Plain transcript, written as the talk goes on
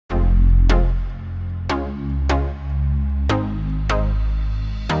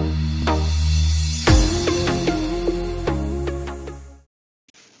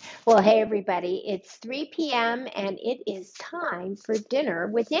Well, hey everybody, it's 3 p.m. and it is time for dinner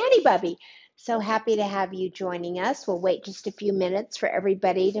with Nanny Bubby. So happy to have you joining us. We'll wait just a few minutes for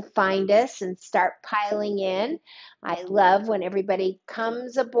everybody to find us and start piling in. I love when everybody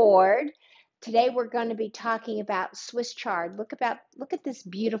comes aboard. Today we're going to be talking about Swiss chard. Look at this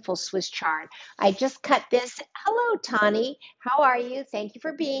beautiful Swiss chard. I just cut this. Hello, Tani. How are you? Thank you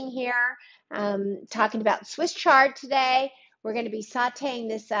for being here. Talking about Swiss chard today. We're going to be sauteing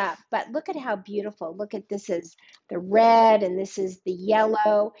this up, but look at how beautiful. Look at this is the red and this is the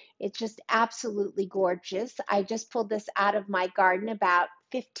yellow. It's just absolutely gorgeous. I just pulled this out of my garden about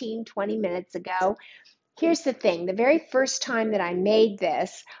 15-20 minutes ago. Here's the thing. The very first time that I made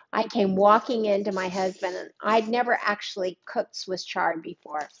this, I came walking into my husband and I'd never actually cooked Swiss chard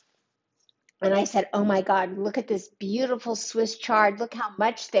before. And I said, oh my God, look at this beautiful Swiss chard. Look how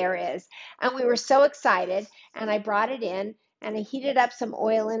much there is. And we were so excited. And I brought it in and I heated up some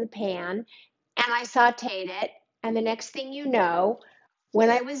oil in the pan and I sauteed it. And the next thing you know, when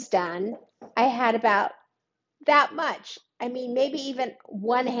I was done, I had about that much. I mean, maybe even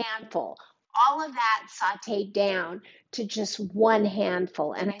one handful. All of that sauteed down to just one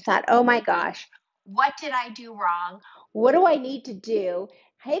handful. And I thought, oh my gosh, what did I do wrong? What do I need to do?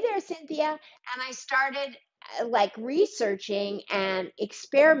 Hey there, Cynthia. And I started like researching and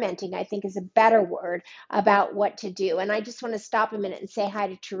experimenting, I think is a better word, about what to do. And I just want to stop a minute and say hi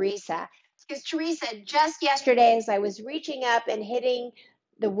to Teresa. Because Teresa, just yesterday, as I was reaching up and hitting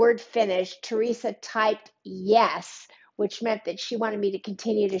the word finish, Teresa typed yes, which meant that she wanted me to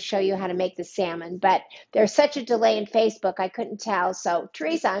continue to show you how to make the salmon. But there's such a delay in Facebook, I couldn't tell. So,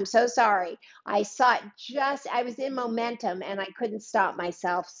 Teresa, I'm so sorry. I saw it I was in momentum and I couldn't stop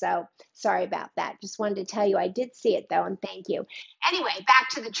myself. So, sorry about that. Just wanted to tell you I did see it though, and thank you. Anyway, back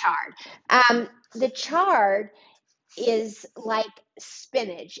to the chard. The chard is like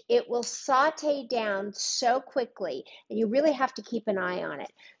spinach. It will saute down so quickly, and you really have to keep an eye on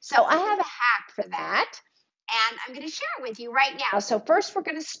it. So I have a hack for that, and I'm going to share it with you right now. So first we're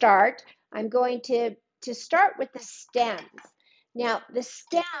going to start. I'm going to start with the stems. Now, the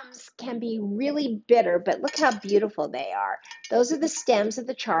stems can be really bitter, but look how beautiful they are. Those are the stems of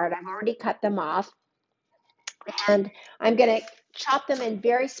the chard. I've already cut them off. And I'm going to chop them in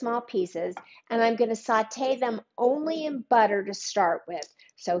very small pieces, and I'm going to saute them only in butter to start with.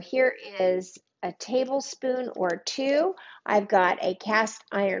 So here is a tablespoon or two. I've got a cast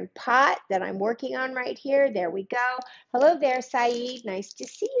iron pot that I'm working on right here. There we go. Hello there, Saeed. Nice to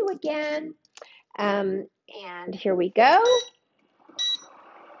see you again. And here we go.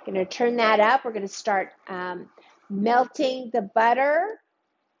 Going to turn that up. We're going to start melting the butter.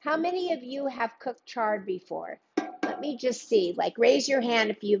 How many of you have cooked chard before? Let me just see. Like, raise your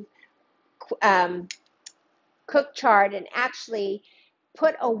hand if you've cooked chard and actually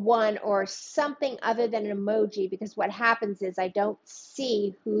put a 1 or something other than an emoji, because what happens is I don't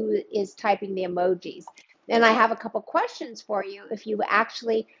see who is typing the emojis. And I have a couple questions for you if you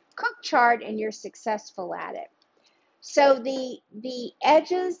actually cook chard and you're successful at it. So the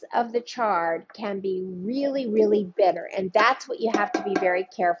edges of the chard can be really, really bitter, and that's what you have to be very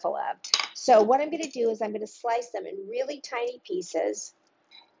careful of. So what I'm going to do is I'm going to slice them in really tiny pieces,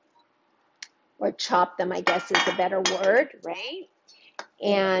 or chop them, I guess is a better word, right?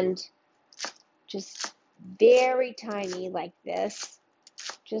 And just very tiny like this,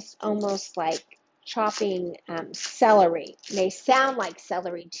 just almost like chopping celery. They sound like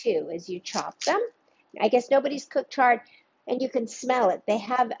celery too as you chop them. I guess nobody's cooked chard, and you can smell it. They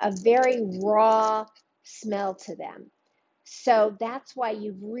have a very raw smell to them. So that's why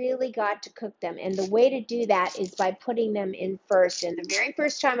you've really got to cook them. And the way to do that is by putting them in first. And the very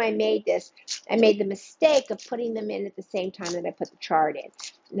first time I made this, I made the mistake of putting them in at the same time that I put the chard in.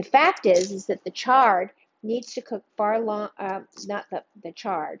 And the fact is that the chard needs to cook far long, not the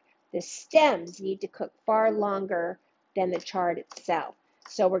chard, the stems need to cook far longer than the chard itself.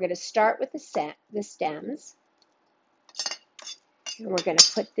 So we're going to start with the stems, and we're going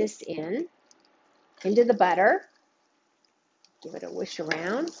to put this into the butter, give it a whisk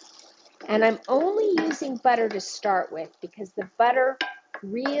around, and I'm only using butter to start with because the butter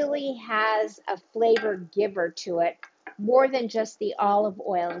really has a flavor giver to it more than just the olive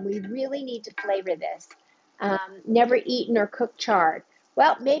oil, and we really need to flavor this. Never eaten or cooked chard.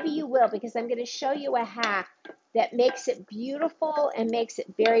 Well, maybe you will, because I'm going to show you a hack that makes it beautiful and makes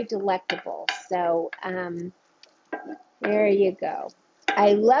it very delectable. So there you go.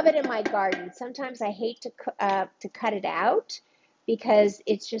 I love it in my garden. Sometimes I hate to cut it out because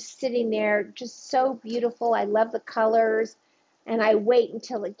it's just sitting there just so beautiful. I love the colors, and I wait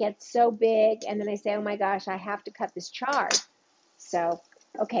until it gets so big, and then I say, oh my gosh, I have to cut this chard. So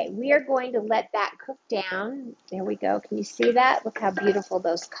Okay, we are going to let that cook down. There we go. Can you see that? Look how beautiful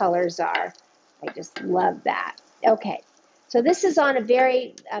those colors are. I just love that. Okay, so this is on a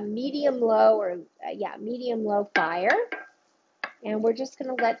very medium-low or, yeah, medium-low fire. And we're just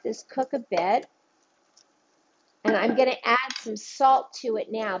going to let this cook a bit. And I'm going to add some salt to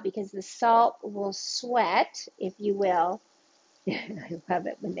it now because the salt will sweat, if you will. I love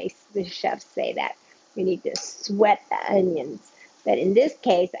it when the chefs say that. We need to sweat the onions. But in this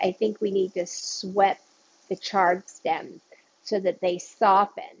case, I think we need to sweat the chard stems so that they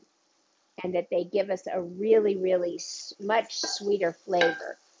soften and that they give us a really, really much sweeter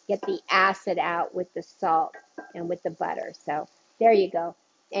flavor. Get the acid out with the salt and with the butter. So there you go.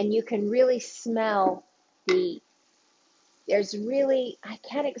 And you can really smell there's really, I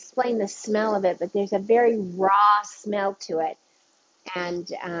can't explain the smell of it, but there's a very raw smell to it. And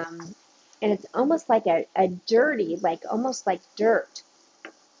it's almost like a dirty, like almost like dirt.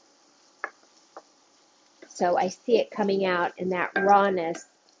 So I see it coming out, and that rawness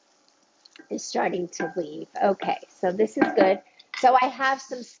is starting to leave. Okay, so this is good. So I have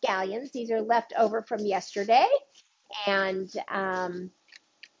some scallions. These are left over from yesterday, and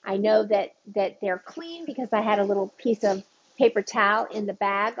I know that they're clean because I had a little piece of paper towel in the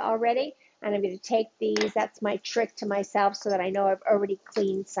bag already. And I'm going to take these. That's my trick to myself so that I know I've already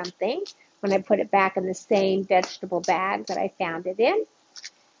cleaned something when I put it back in the same vegetable bag that I found it in.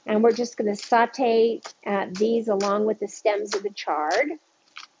 And we're just going to saute these along with the stems of the chard.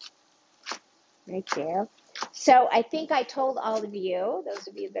 Right there. So I think I told all of you, those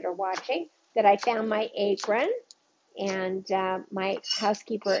of you that are watching, that I found my apron. And my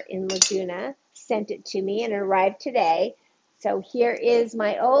housekeeper in Laguna sent it to me and it arrived today. So here is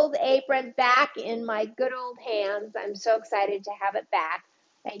my old apron back in my good old hands. I'm so excited to have it back.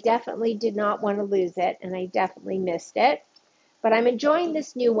 I definitely did not want to lose it, and I definitely missed it. But I'm enjoying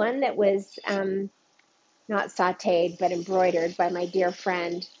this new one that was not sauteed, but embroidered by my dear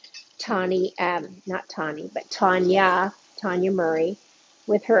friend not Tawny, but Tanya Murray,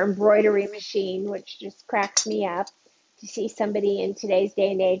 with her embroidery machine, which just cracks me up to see somebody in today's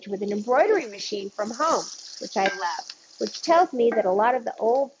day and age with an embroidery machine from home, which I love, which tells me that a lot of the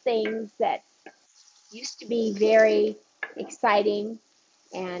old things that used to be very exciting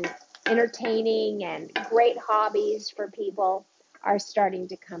and entertaining and great hobbies for people are starting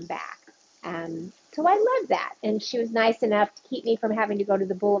to come back. So I love that. And she was nice enough to keep me from having to go to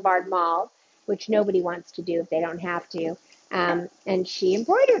the Boulevard Mall, which nobody wants to do if they don't have to. And she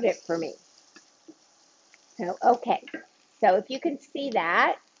embroidered it for me. So, okay. So if you can see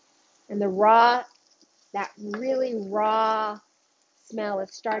that, and that really raw smell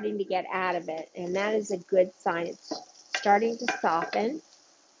is starting to get out of it, and that is a good sign. It's starting to soften.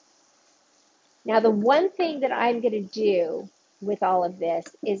 Now, the one thing that I'm going to do with all of this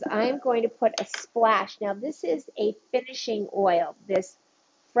is I'm going to put a splash. Now, this is a finishing oil, this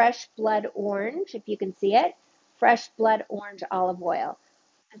fresh blood orange, if you can see it, fresh blood orange olive oil.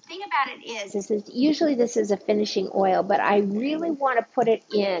 The thing about it is usually this is a finishing oil, but I really want to put it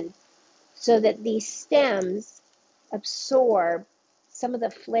in so that these stems absorb some of the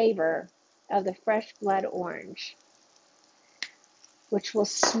flavor of the fresh blood orange, which will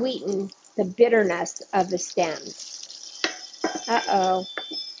sweeten the bitterness of the stems. Uh-oh.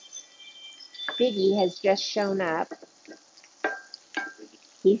 Biggie has just shown up.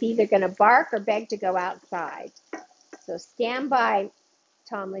 He's either going to bark or beg to go outside. So stand by,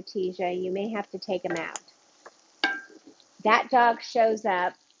 Tom Letitia. You may have to take him out. That dog shows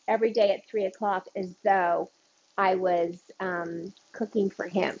up every day at 3 o'clock as though I was cooking for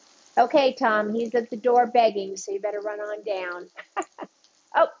him. Okay, Tom, he's at the door begging, so you better run on down.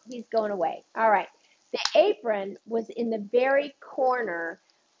 Oh, he's going away. All right. The apron was in the very corner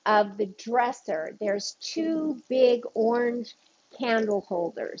of the dresser. There's two big orange candle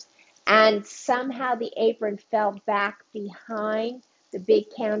holders, and somehow the apron fell back behind the big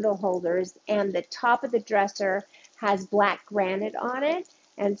candle holders, and the top of the dresser has black granite on it.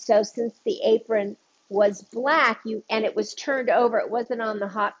 And so since the apron was black, and it was turned over, it wasn't on the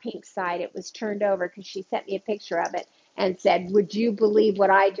hot pink side, it was turned over because she sent me a picture of it and said, would you believe what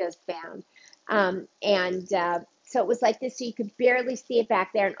I just found? So it was like this, so you could barely see it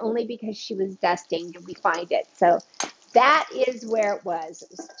back there, and only because she was dusting did we find it. So that is where it was.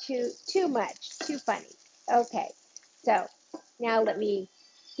 It was too much, too funny. Okay, so now let me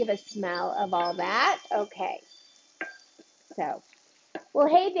give a smell of all that. Okay, so, well,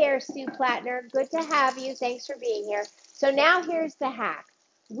 hey there, Sue Plattner. Good to have you. Thanks for being here. So now here's the hack.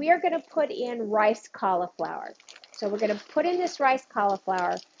 We are going to put in rice cauliflower. So we're going to put in this rice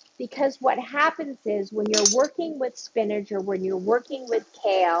cauliflower because what happens is when you're working with spinach or when you're working with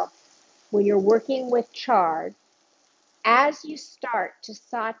kale, when you're working with chard, as you start to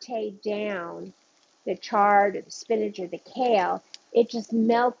saute down the chard or the spinach or the kale, it just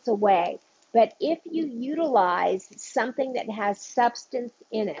melts away. But if you utilize something that has substance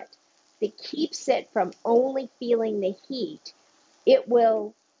in it that keeps it from only feeling the heat, it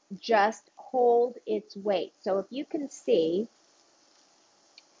will just hold its weight. So if you can see,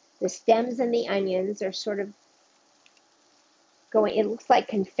 the stems and the onions are sort of going, it looks like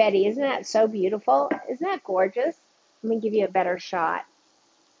confetti. Isn't that so beautiful? Isn't that gorgeous? Let me give you a better shot.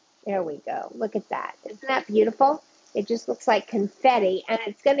 There we go. Look at that. Isn't that beautiful? It just looks like confetti, and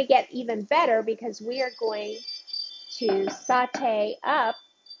it's going to get even better because we are going to saute up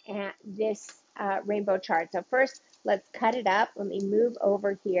this rainbow chard. So first, let's cut it up. Let me move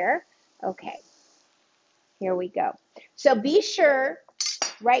over here. Okay, here we go. So be sure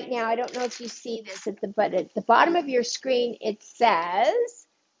right now, I don't know if you see this, but at the bottom of your screen, it says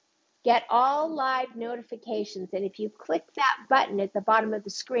get all live notifications. And if you click that button at the bottom of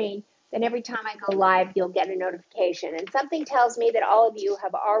the screen, then every time I go live, you'll get a notification. And something tells me that all of you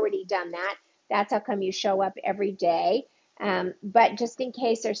have already done that. That's how come you show up every day. But just in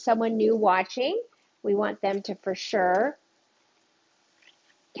case there's someone new watching, we want them to for sure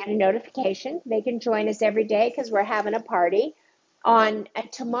get a notification. They can join us every day because we're having a party. On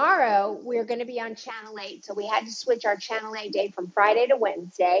tomorrow, we're going to be on Channel 8. So we had to switch our Channel 8 day from Friday to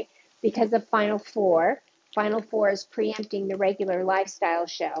Wednesday because of Final Four. Final Four is preempting the regular lifestyle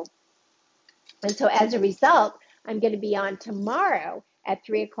show. And so as a result, I'm going to be on tomorrow at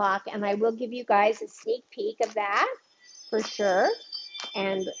 3 o'clock, and I will give you guys a sneak peek of that for sure.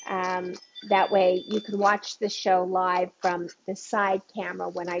 And that way you can watch the show live from the side camera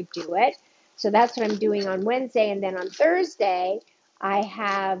when I do it. So that's what I'm doing on Wednesday. And then on Thursday, I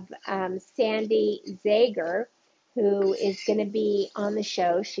have Sandy Zager, who is going to be on the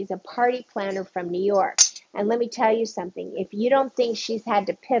show. She's a party planner from New York. And let me tell you something. If you don't think she's had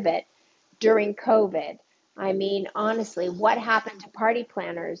to pivot during COVID, I mean, honestly, what happened to party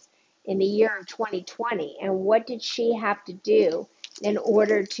planners in the year of 2020? And what did she have to do in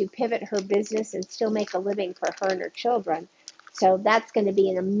order to pivot her business and still make a living for her and her children? So that's going to be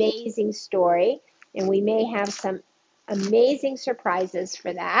an amazing story, and we may have some amazing surprises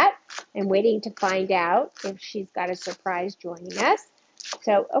for that. I'm waiting to find out if she's got a surprise joining us.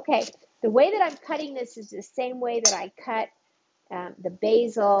 So, okay, the way that I'm cutting this is the same way that I cut the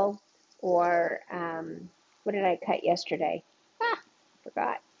basil or what did I cut yesterday?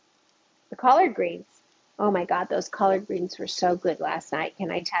 Forgot. The collard greens. Oh my God, those collard greens were so good last night.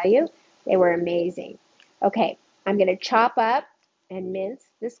 Can I tell you? They were amazing. Okay, I'm going to chop up and mince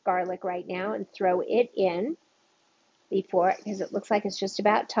this garlic right now and throw it in before, because it looks like it's just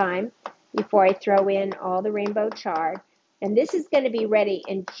about time, before I throw in all the rainbow chard. And this is going to be ready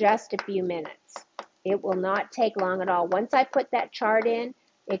in just a few minutes. It will not take long at all. Once I put that chard in,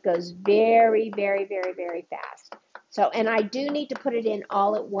 it goes very, very, very, very fast. So, and I do need to put it in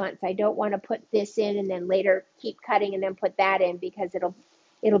all at once. I don't want to put this in and then later keep cutting and then put that in because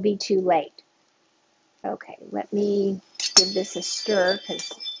it'll be too late. Okay, let me give this a stir because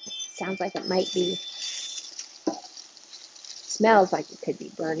it sounds like it might be, smells like it could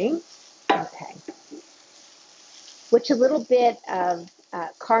be burning. Okay. Which a little bit of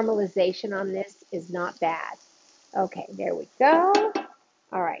caramelization on this is not bad. Okay, there we go.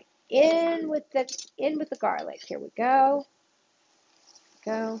 All right, in with the garlic. Here we go.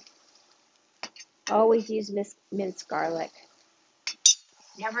 Always use minced garlic.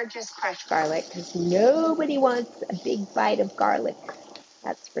 Never just crushed garlic because nobody wants a big bite of garlic.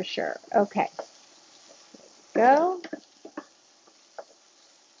 That's for sure. Okay, go.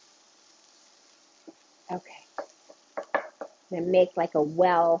 Okay. I'm going to make like a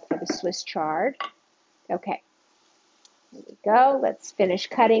well for the Swiss chard. Okay. There we go. Let's finish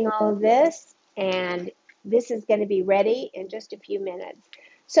cutting all of this. And this is going to be ready in just a few minutes.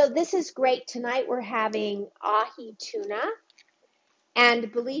 So this is great. Tonight we're having ahi tuna.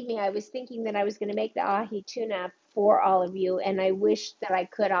 And believe me, I was thinking that I was going to make the ahi tuna for all of you. And I wish that I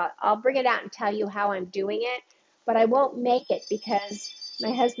could. I'll bring it out and tell you how I'm doing it. But I won't make it because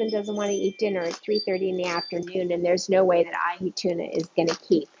my husband doesn't want to eat dinner at 3:30 in the afternoon. And there's no way that ahi tuna is going to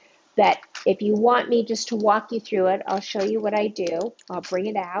keep. But if you want me just to walk you through it, I'll show you what I do. I'll bring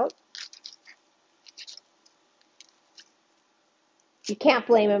it out. You can't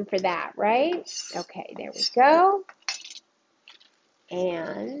blame him for that, right? Okay, there we go.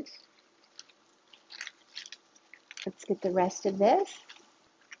 And let's get the rest of this.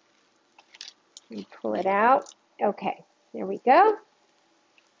 And pull it out. Okay, there we go.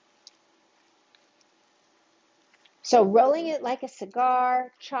 So rolling it like a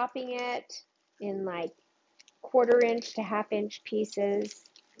cigar, chopping it in like 1/4 inch to 1/2 inch pieces.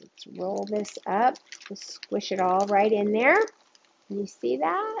 Let's roll this up, just squish it all right in there. Can you see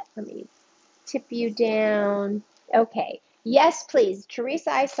that? Let me tip you down. Okay. Yes, please.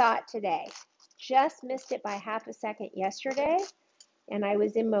 Teresa, I saw it today. Just missed it by 1/2 second yesterday, and I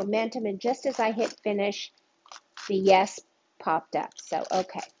was in momentum, and just as I hit finish, the yes popped up. So,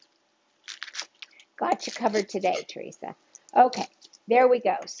 okay. Got you covered today, Teresa. Okay, there we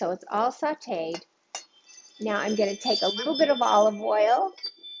go. So it's all sauteed. Now I'm going to take a little bit of olive oil,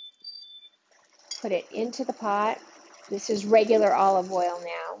 put it into the pot. This is regular olive oil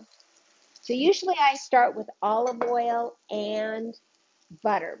now. So usually I start with olive oil and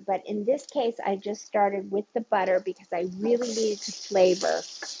butter, but in this case I just started with the butter because I really needed to flavor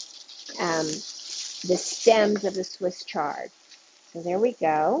the stems of the Swiss chard. So there we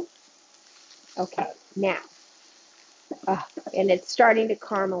go. Okay, now, and it's starting to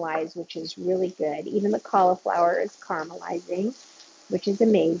caramelize, which is really good. Even the cauliflower is caramelizing, which is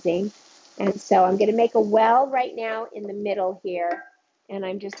amazing. And so I'm going to make a well right now in the middle here, and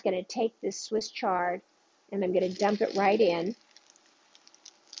I'm just going to take this Swiss chard and I'm going to dump it right in.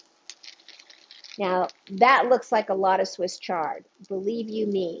 Now, that looks like a lot of Swiss chard. Believe you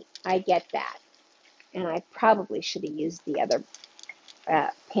me, I get that. And I probably should have used the other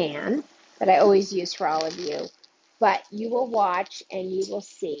pan that I always use for all of you. But you will watch and you will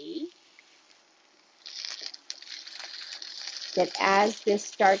see that as this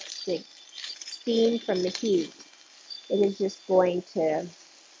starts to steam from the heat, it is just going to,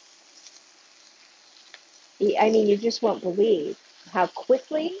 I mean, you just won't believe how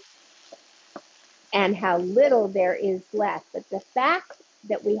quickly and how little there is left. But the fact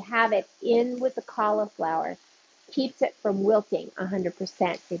that we have it in with the cauliflower keeps it from wilting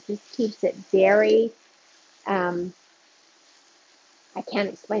 100%. It just keeps it very, I can't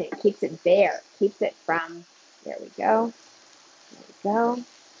explain it. It keeps it bare. Keeps it from, there we go. There we go.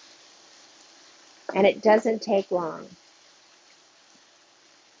 And it doesn't take long.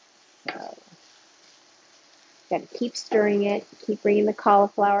 So, got to keep stirring it. Keep bringing the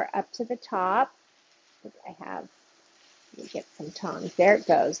cauliflower up to the top. I have, let me get some tongs. There it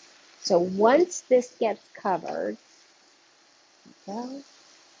goes. So once this gets covered, there we go.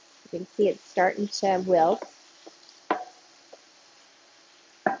 You can see it's starting to wilt.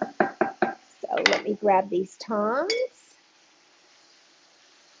 So let me grab these tongs.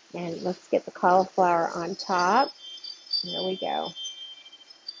 And let's get the cauliflower on top. There we go.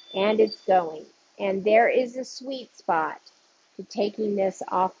 And it's going. And there is a sweet spot to taking this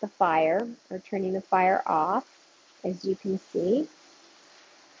off the fire, or turning the fire off, as you can see.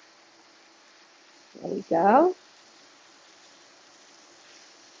 There we go.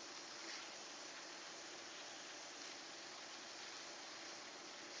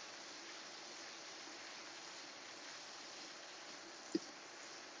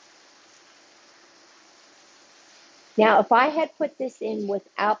 Now, if I had put this in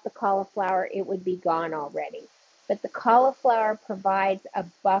without the cauliflower, it would be gone already. But the cauliflower provides a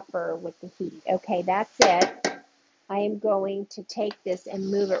buffer with the heat. Okay, that's it. I am going to take this and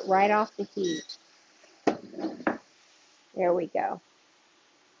move it right off the heat. There we go.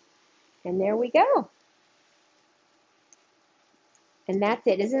 And there we go. And that's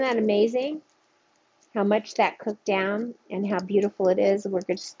it. Isn't that amazing? How much that cooked down and how beautiful it is. We're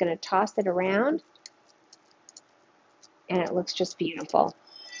just going to toss it around. And it looks just beautiful.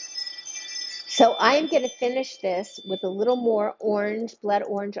 So I am going to finish this with a little more orange, blood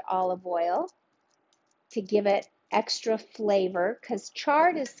orange olive oil to give it extra flavor, because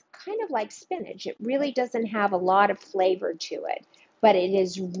chard is kind of like spinach. It really doesn't have a lot of flavor to it, but it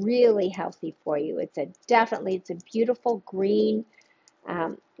is really healthy for you. It's a beautiful green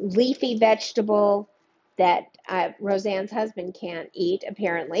leafy vegetable that Roseanne's husband can't eat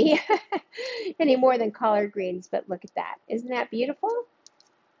apparently any more than collard greens, but look at that. Isn't that beautiful?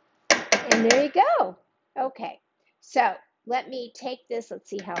 And there you go. Okay, so let me take this. Let's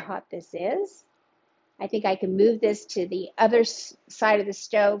see how hot this is. I think I can move this to the other side of the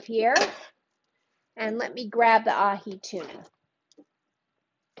stove here. And let me grab the ahi tuna.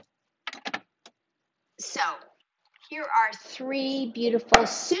 So here are 3 beautiful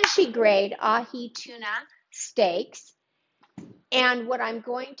sushi grade ahi tuna steaks. And what I'm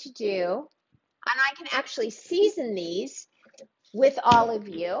going to do, and I can actually season these with all of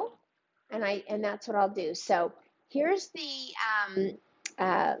you, and that's what I'll do. So here's the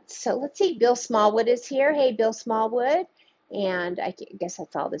so let's see, Bill Smallwood is here. Hey, Bill Smallwood. And I guess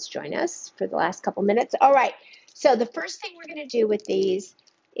that's all that's joined us for the last couple minutes. All right. So the first thing we're going to do with these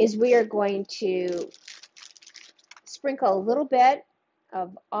is we are going to sprinkle a little bit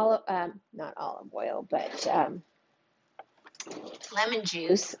of not olive oil, but lemon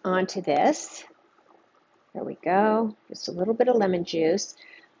juice onto this. There we go. Just a little bit of lemon juice.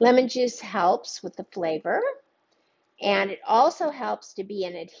 Lemon juice helps with the flavor, and it also helps to be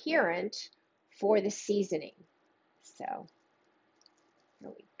an adherent for the seasoning. So there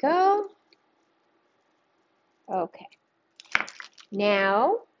we go. Okay.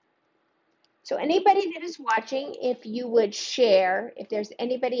 Now, so anybody that is watching, if you would share, if there's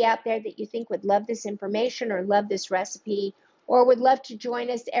anybody out there that you think would love this information or love this recipe or would love to join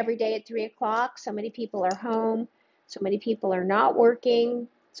us every day at 3 o'clock. So many people are home. So many people are not working.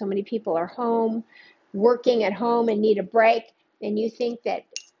 So many people are home, working at home and need a break. And you think that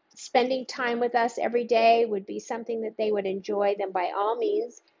spending time with us every day would be something that they would enjoy, then by all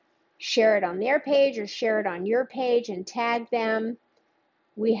means, share it on their page or share it on your page and tag them.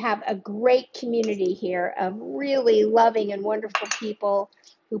 We have a great community here of really loving and wonderful people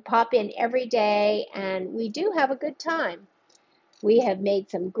who pop in every day, and we do have a good time. We have made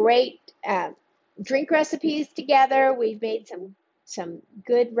some great drink recipes together. We've made some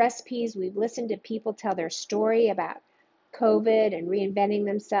good recipes. We've listened to people tell their story about COVID and reinventing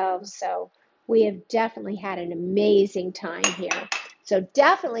themselves. So we have definitely had an amazing time here. So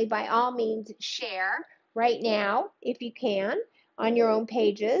definitely, by all means, share right now if you can on your own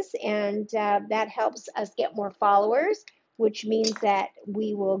pages, and that helps us get more followers, which means that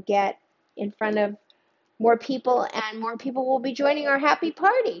we will get in front of more people and more people will be joining our happy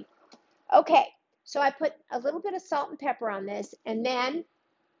party. Okay, so I put a little bit of salt and pepper on this, and then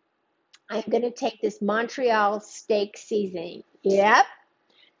I'm going to take this Montreal steak seasoning. Yep,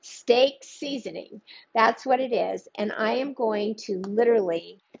 steak seasoning. That's what it is. And I am going to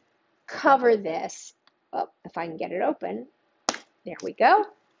literally cover this. Oh, if I can get it open. There we go.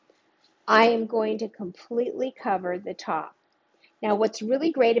 I am going to completely cover the top. Now, what's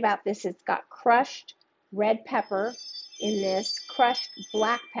really great about this, it's got crushed red pepper in this, crushed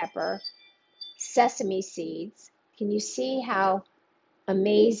black pepper, sesame seeds. Can you see how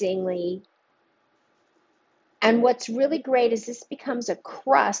amazingly? And what's really great is this becomes a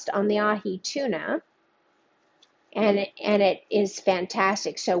crust on the ahi tuna, and it is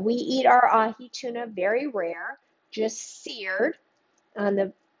fantastic. So we eat our ahi tuna very rare, just seared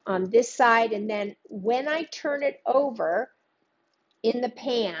on this side, and then when I turn it over in the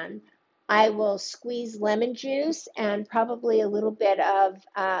pan, I will squeeze lemon juice and probably a little bit of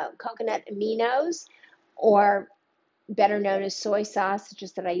coconut aminos, or better known as soy sauce,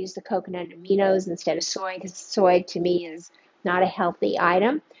 just that I use the coconut aminos instead of soy, because soy to me is not a healthy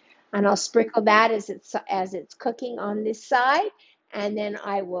item. And I'll sprinkle that as it's cooking on this side, and then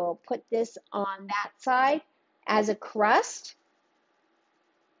I will put this on that side as a crust,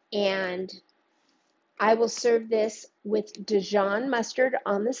 and I will serve this with Dijon mustard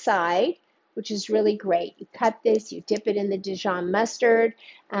on the side, which is really great. You cut this, you dip it in the Dijon mustard.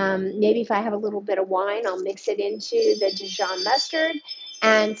 Maybe if I have a little bit of wine, I'll mix it into the Dijon mustard,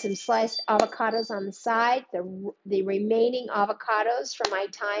 and some sliced avocados on the side. The remaining avocados from my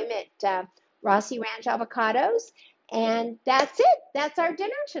time at Rossi Ranch Avocados. And that's it. That's our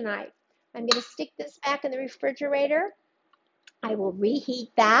dinner tonight. I'm going to stick this back in the refrigerator. I will reheat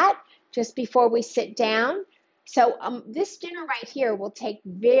that just before we sit down. So this dinner right here will take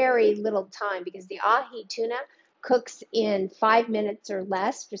very little time because the ahi tuna cooks in 5 minutes or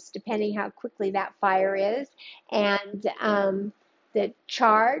less, just depending how quickly that fire is. And the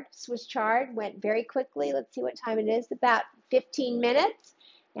Swiss chard went very quickly. Let's see what time it is, about 15 minutes.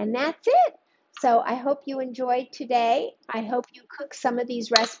 And that's it. So I hope you enjoyed today. I hope you cook some of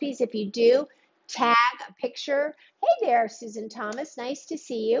these recipes. If you do, tag a picture. Hey there, Susan Thomas. Nice to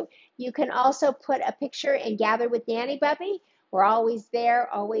see you. You can also put a picture and gather with Nanny Bubby. We're always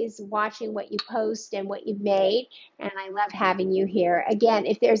there, always watching what you post and what you've made. And I love having you here. Again,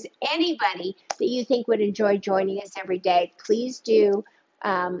 if there's anybody that you think would enjoy joining us every day, please do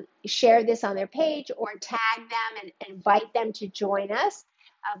share this on their page or tag them and invite them to join us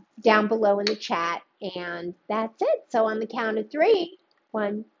down below in the chat. And that's it. So on the count of 3,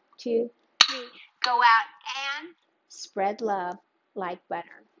 1, 2, 3. Go out and spread love like butter.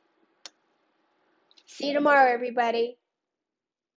 See you tomorrow, everybody.